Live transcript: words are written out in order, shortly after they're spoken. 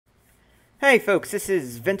Hey folks, this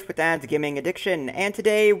is Vince with Ads Gaming Addiction, and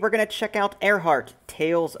today we're going to check out AIRHEART,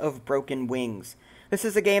 Tales of Broken Wings. This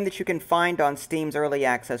is a game that you can find on Steam's Early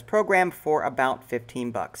Access program for about 15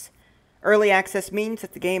 bucks. Early Access means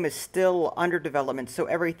that the game is still under development, so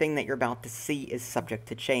everything that you're about to see is subject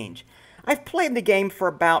to change. I've played the game for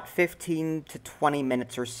about 15 to 20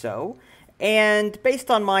 minutes or so, and based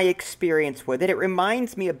on my experience with it, it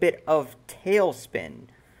reminds me a bit of Tailspin.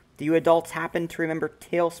 Do you adults happen to remember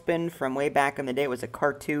Tailspin from way back in the day? It was a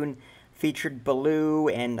cartoon, featured Baloo,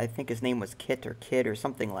 and I think his name was Kit or Kid or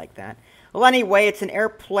something like that. Well, anyway, it's an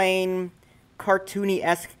airplane,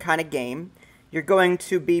 cartoony-esque kind of game. You're going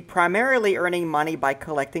to be primarily earning money by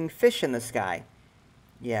collecting fish in the sky.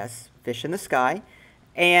 Yes, fish in the sky.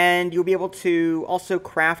 And you'll be able to also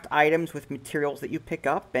craft items with materials that you pick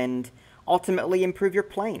up and ultimately improve your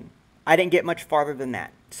plane. I didn't get much farther than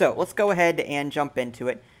that. So, let's go ahead and jump into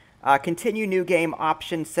it. Continue new game,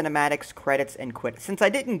 options, cinematics, credits, and quit. Since I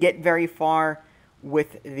didn't get very far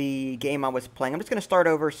with the game I was playing, I'm just going to start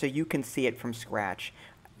over so you can see it from scratch.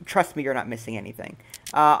 Trust me, you're not missing anything.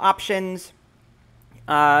 Options.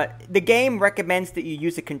 The game recommends that you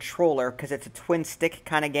use a controller because it's a twin stick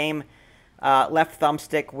kind of game. Left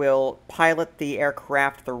thumbstick will pilot the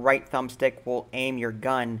aircraft, the right thumbstick will aim your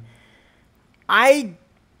gun. I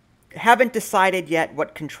haven't decided yet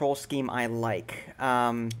what control scheme I like.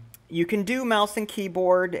 You can do mouse and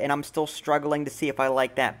keyboard, and I'm still struggling to see if I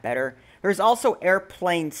like that better. There's also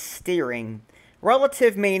airplane steering.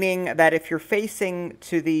 Relative meaning that if you're facing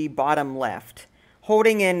to the bottom left,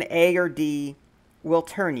 holding in A or D will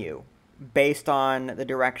turn you based on the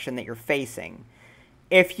direction that you're facing.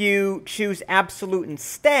 If you choose absolute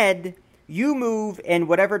instead, you move in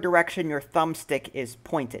whatever direction your thumbstick is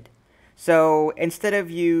pointed. So instead of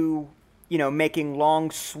you making long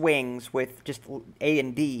swings with just A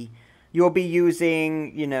and D, you'll be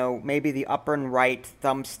using, maybe the up and right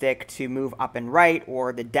thumbstick to move up and right,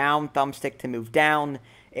 or the down thumbstick to move down.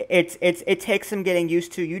 It takes some getting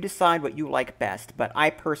used to. You decide what you like best, but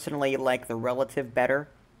I personally like the relative better.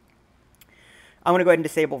 I'm going to go ahead and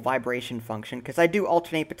disable vibration function, because I do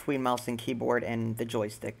alternate between mouse and keyboard and the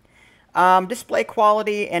joystick. Display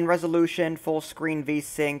quality and resolution, full screen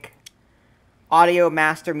VSync, audio,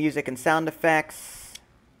 master, music, and sound effects,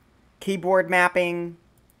 keyboard mapping,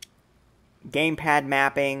 gamepad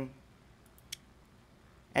mapping,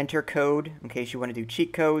 enter code in case you want to do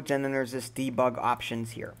cheat codes, and then there's this debug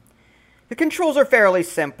options here. The controls are fairly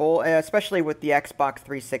simple, especially with the Xbox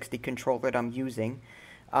 360 controller that I'm using.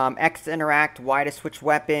 X to interact, Y to switch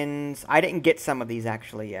weapons. I didn't get some of these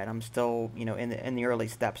actually yet. I'm still, in the early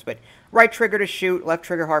steps. But right trigger to shoot, left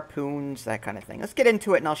trigger harpoons, that kind of thing. Let's get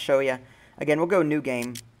into it and I'll show you. Again, we'll go new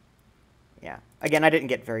game. Yeah. Again, I didn't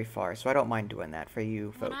get very far, so I don't mind doing that for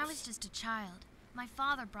you folks. When I was just a child, my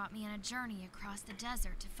father brought me on a journey across the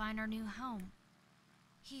desert to find our new home.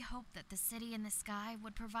 He hoped that the city in the sky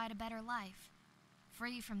would provide a better life,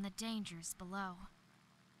 free from the dangers below.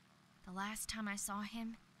 The last time I saw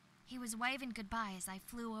him, he was waving goodbye as I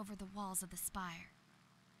flew over the walls of the spire.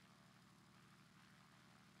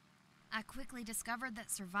 I quickly discovered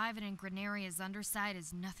that surviving in Granaria's underside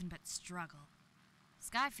is nothing but struggle.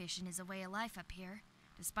 Sky fishing is a way of life up here,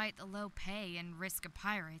 despite the low pay and risk of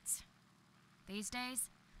pirates. These days,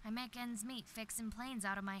 I make ends meet fixing planes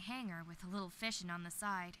out of my hangar with a little fishing on the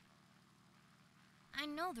side. I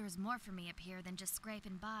know there's more for me up here than just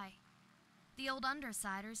scraping by. The old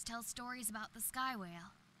Undersiders tell stories about the sky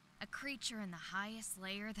whale, a creature in the highest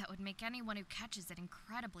layer that would make anyone who catches it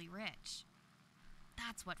incredibly rich.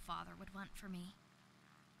 That's what Father would want for me.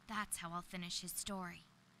 That's how I'll finish his story.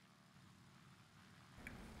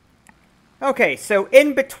 Okay, so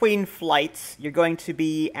in between flights, you're going to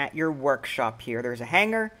be at your workshop here. There's a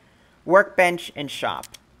hangar, workbench, and shop.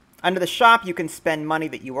 Under the shop, you can spend money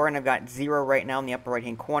that you earn. I've got 0 right now in the upper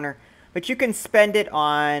right-hand corner. But you can spend it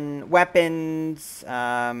on weapons.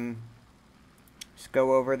 Just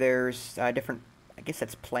go over. There's different, I guess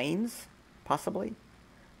that's planes, possibly.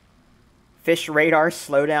 Fish radar,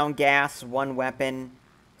 slowdown gas, 1 weapon,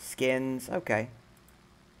 skins. Okay.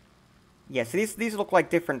 Yeah, so these look like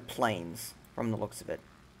different planes from the looks of it.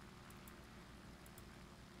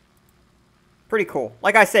 Pretty cool.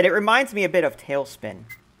 Like I said, it reminds me a bit of Tailspin.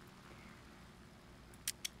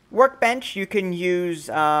 Workbench, you can use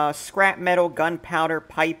scrap metal, gunpowder,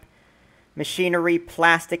 pipe, machinery,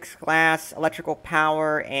 plastics, glass, electrical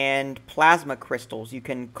power, and plasma crystals. You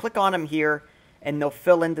can click on them here, and they'll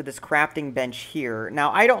fill into this crafting bench here.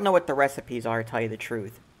 Now, I don't know what the recipes are, to tell you the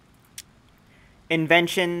truth.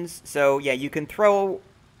 Inventions, so yeah, you can throw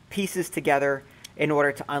pieces together in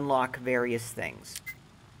order to unlock various things.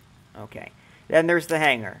 Okay, then there's the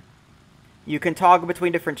hangar. You can toggle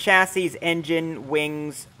between different chassis, engine,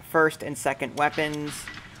 wings, first and second weapons.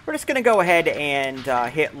 We're just going to go ahead and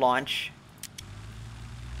hit launch.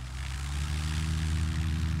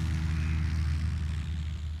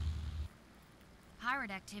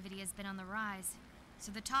 Pirate activity has been on the rise,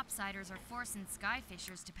 so the topsiders are forcing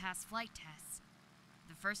skyfishers to pass flight tests.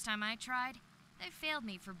 The first time I tried, they failed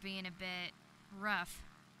me for being a bit rough.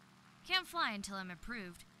 Can't fly until I'm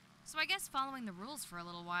approved, so I guess following the rules for a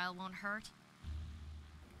little while won't hurt.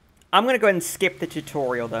 I'm going to go ahead and skip the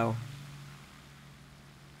tutorial, though.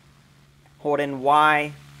 Hold in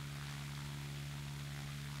Y.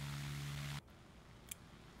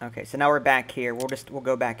 Okay, so now we're back here. We'll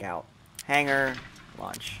go back out. Hangar,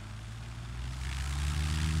 launch.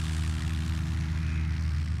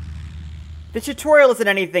 The tutorial isn't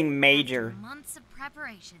anything major. After months of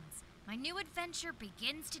preparations, my new adventure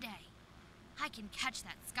begins today. I can catch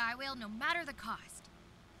that sky whale no matter the cost.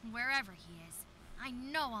 Wherever he is, I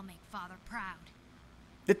know I'll make Father proud.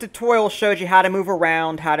 The tutorial shows you how to move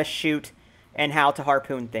around, how to shoot, and how to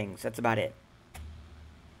harpoon things. That's about it.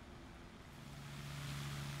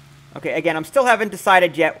 Okay, again, I'm still haven't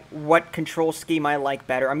decided yet what control scheme I like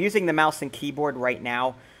better. I'm using the mouse and keyboard right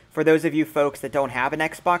now for those of you folks that don't have an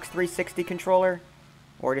Xbox 360 controller,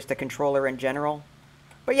 or just a controller in general.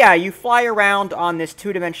 But yeah, you fly around on this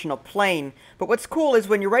two-dimensional plane, but what's cool is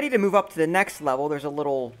when you're ready to move up to the next level, there's a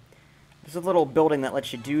little building that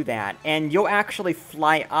lets you do that, and you'll actually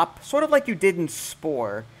fly up, sort of like you did in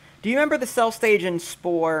Spore. Do you remember the cell stage in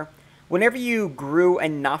Spore? Whenever you grew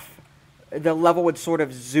enough, the level would sort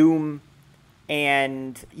of zoom,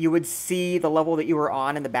 and you would see the level that you were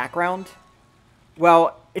on in the background?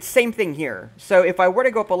 Well, it's the same thing here. So if I were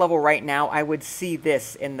to go up a level right now, I would see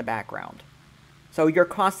this in the background. So you're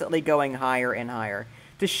constantly going higher and higher.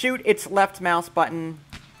 To shoot, it's left mouse button.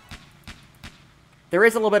 There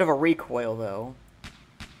is a little bit of a recoil, though.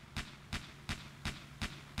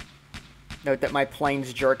 Note that my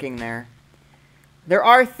plane's jerking there. There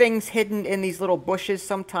are things hidden in these little bushes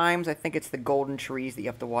sometimes. I think it's the golden trees that you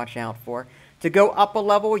have to watch out for. To go up a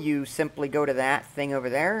level, you simply go to that thing over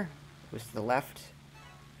there. It was to the left.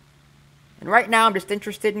 And right now, I'm just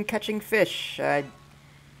interested in catching fish. I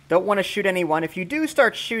don't want to shoot anyone. If you do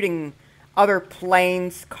start shooting other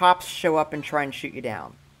planes, cops show up and try and shoot you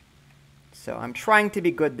down. So I'm trying to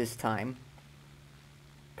be good this time,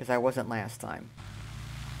 because I wasn't last time.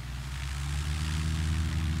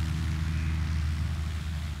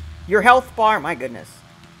 Your health bar, my goodness.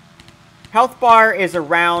 Health bar is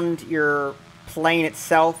around your plane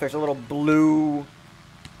itself. There's a little blue...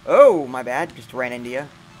 Oh, my bad. Just ran into you.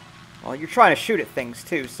 Well, you're trying to shoot at things,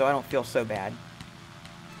 too, so I don't feel so bad.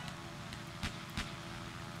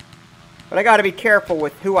 But I gotta be careful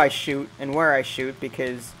with who I shoot and where I shoot,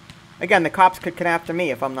 because, again, the cops could come after me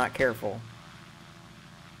if I'm not careful.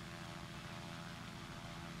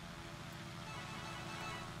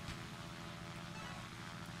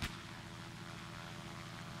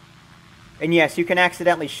 And yes, you can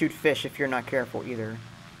accidentally shoot fish if you're not careful either.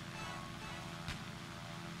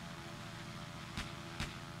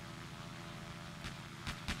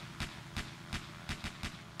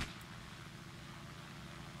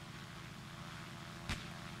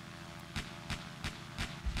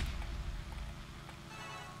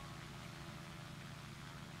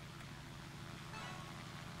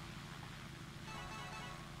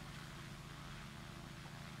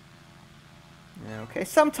 Okay,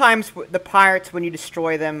 sometimes the pirates, when you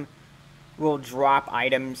destroy them, will drop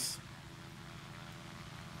items.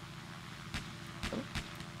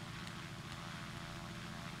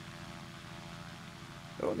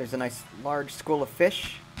 Oh, there's a nice large school of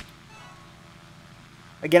fish.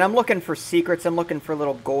 Again, I'm looking for secrets. I'm looking for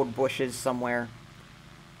little gold bushes somewhere.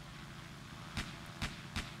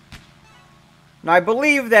 Now, I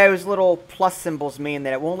believe those little plus symbols mean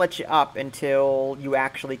that it won't let you up until you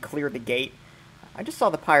actually clear the gate. I just saw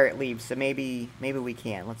the pirate leave, so maybe we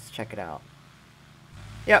can. Let's check it out.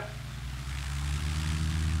 Yep.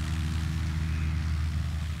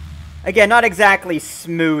 Again, not exactly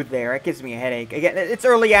smooth there. It gives me a headache. Again, it's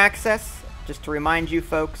early access, just to remind you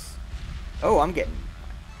folks. Oh, I'm getting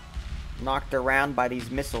knocked around by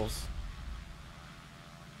these missiles.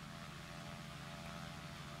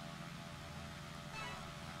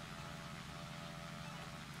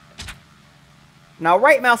 Now,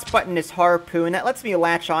 right mouse button is harpoon. That lets me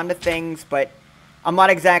latch onto things, but I'm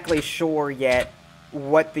not exactly sure yet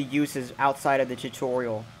what the use is outside of the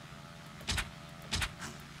tutorial.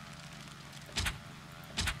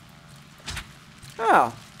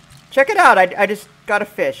 Oh, check it out. I just got a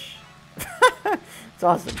fish. It's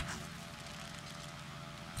awesome.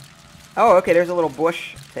 Oh, okay, there's a little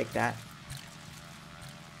bush. Take that.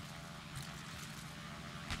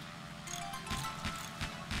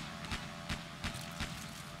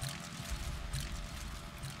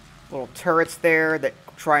 Little turrets there that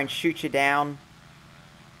try and shoot you down.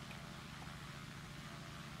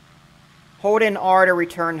 Hold in R to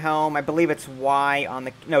return home. I believe it's Y on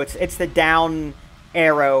the... No, it's the down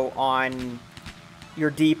arrow on your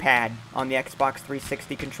D-pad on the Xbox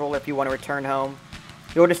 360 controller if you want to return home.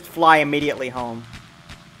 You'll just fly immediately home.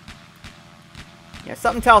 Yeah,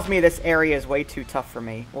 something tells me this area is way too tough for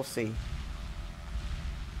me. We'll see.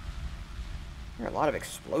 There are a lot of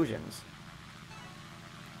explosions.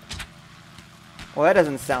 Well, that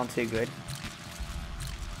doesn't sound too good.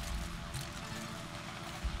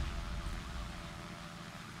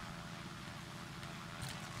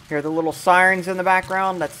 Hear the little sirens in the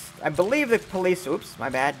background? That's, I believe, the police. Oops, my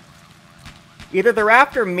bad. Either they're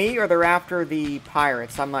after me or they're after the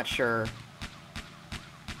pirates. I'm not sure.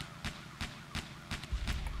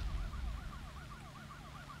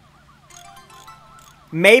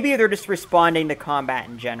 Maybe they're just responding to combat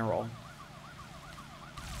in general.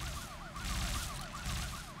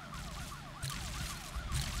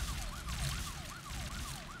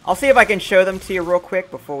 I'll see if I can show them to you real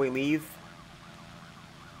quick before we leave.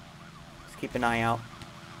 Just keep an eye out.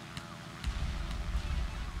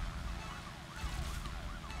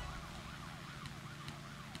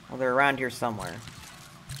 Well, they're around here somewhere.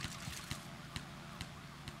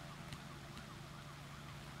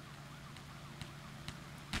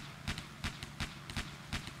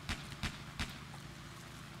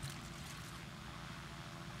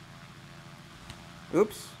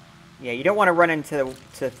 Oops. Yeah, you don't want to run into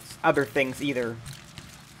other things either.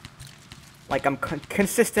 Like I'm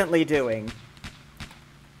consistently doing.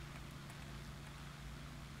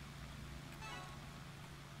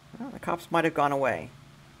 Well, the cops might have gone away.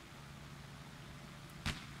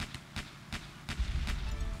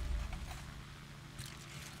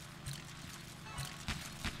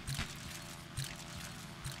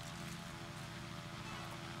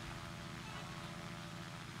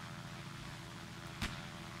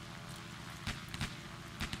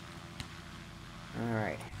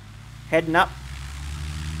 Alright. Heading up.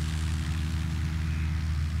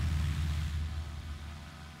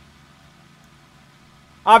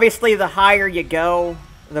 Obviously, the higher you go,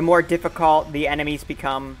 the more difficult the enemies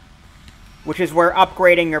become, which is where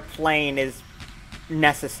upgrading your plane is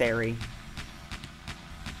necessary.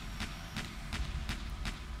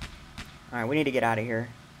 Alright, we need to get out of here.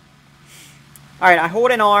 Alright, I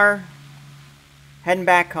hold in R. Heading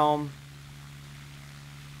back home.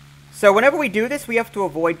 So whenever we do this, we have to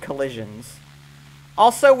avoid collisions.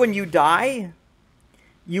 Also, when you die,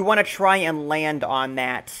 you want to try and land on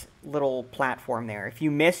that little platform there. If you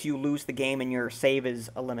miss, you lose the game and your save is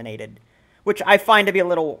eliminated. Which I find to be a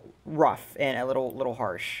little rough and a little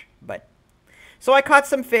harsh. But so I caught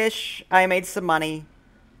some fish, I made some money,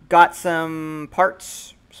 got some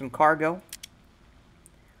parts, some cargo.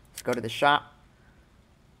 Let's go to the shop.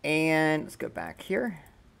 And let's go back here.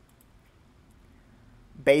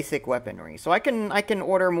 Basic weaponry. So I can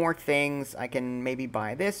order more things. I can maybe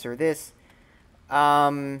buy this or this.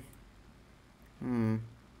 Now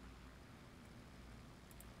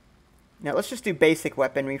let's just do basic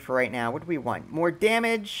weaponry for right now. What do we want? More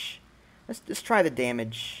damage. Let's just try the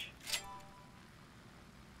damage.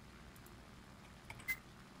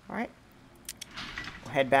 Alright.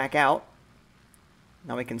 We'll head back out.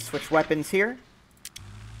 Now we can switch weapons here.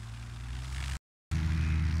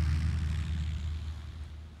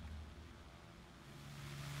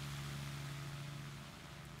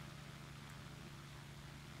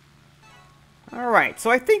 Alright, so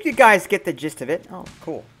I think you guys get the gist of it. Oh,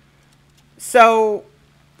 cool. So,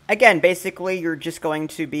 again, basically you're just going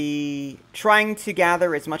to be trying to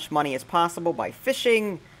gather as much money as possible by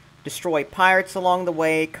fishing, destroy pirates along the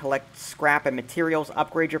way, collect scrap and materials,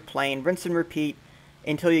 upgrade your plane, rinse and repeat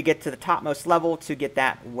until you get to the topmost level to get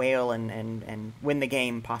that whale and win the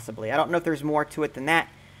game, possibly. I don't know if there's more to it than that,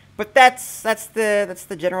 but that's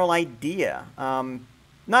the general idea.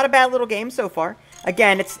 Not a bad little game so far.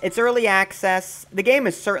 Again, it's early access. The game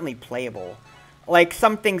is certainly playable. Like,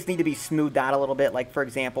 some things need to be smoothed out a little bit. Like, for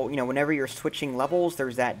example, you know, whenever you're switching levels,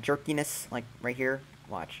 there's that jerkiness, like, right here.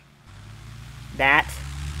 Watch. That.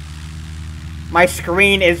 My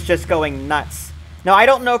screen is just going nuts. Now, I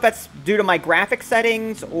don't know if that's due to my graphic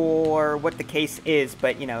settings or what the case is,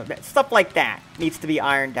 but, you know, stuff like that needs to be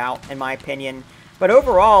ironed out, in my opinion. But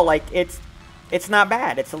overall, like, it's not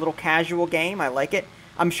bad. It's a little casual game. I like it.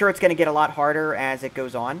 I'm sure it's going to get a lot harder as it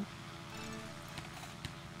goes on.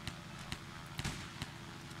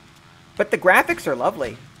 But the graphics are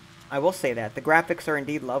lovely. I will say that. The graphics are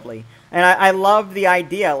indeed lovely. And I love the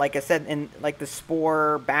idea, like I said, in like the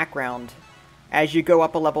Spore background. As you go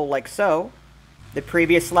up a level like so, the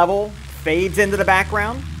previous level fades into the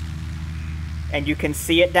background. and you can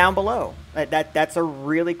see it down below. That's a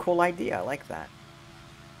really cool idea. I like that.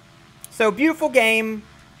 So, beautiful game,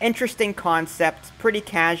 interesting concept, pretty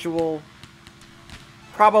casual.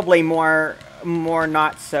 Probably more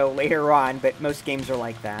not so later on, but most games are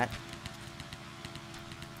like that.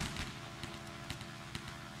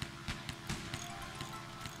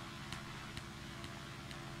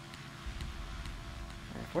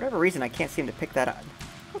 For whatever reason, I can't seem to pick that up.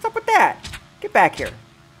 What's up with that? Get back here.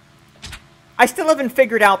 I still haven't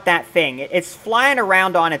figured out that thing. It's flying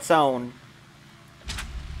around on its own.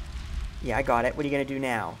 Yeah, I got it. What are you going to do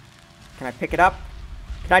now? Can I pick it up?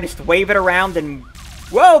 Can I just wave it around and...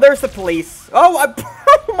 Whoa, there's the police. Oh,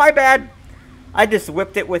 my bad. I just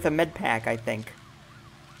whipped it with a med pack, I think.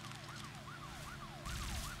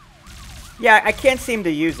 Yeah, I can't seem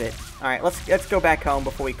to use it. Alright, let's go back home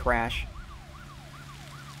before we crash.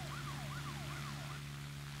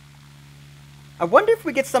 I wonder if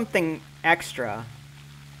we get something extra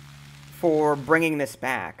for bringing this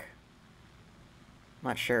back.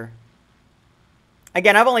 Not sure.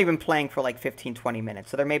 Again, I've only been playing for like 15-20 minutes,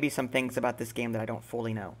 so there may be some things about this game that I don't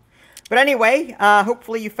fully know. But anyway,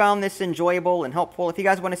 hopefully you found this enjoyable and helpful. If you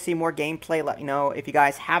guys want to see more gameplay, let me know. If you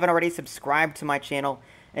guys haven't already, subscribe to my channel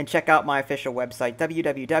and check out my official website,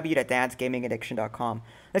 www.dadsgamingaddiction.com.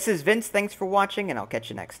 This is Vince, thanks for watching, and I'll catch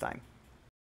you next time.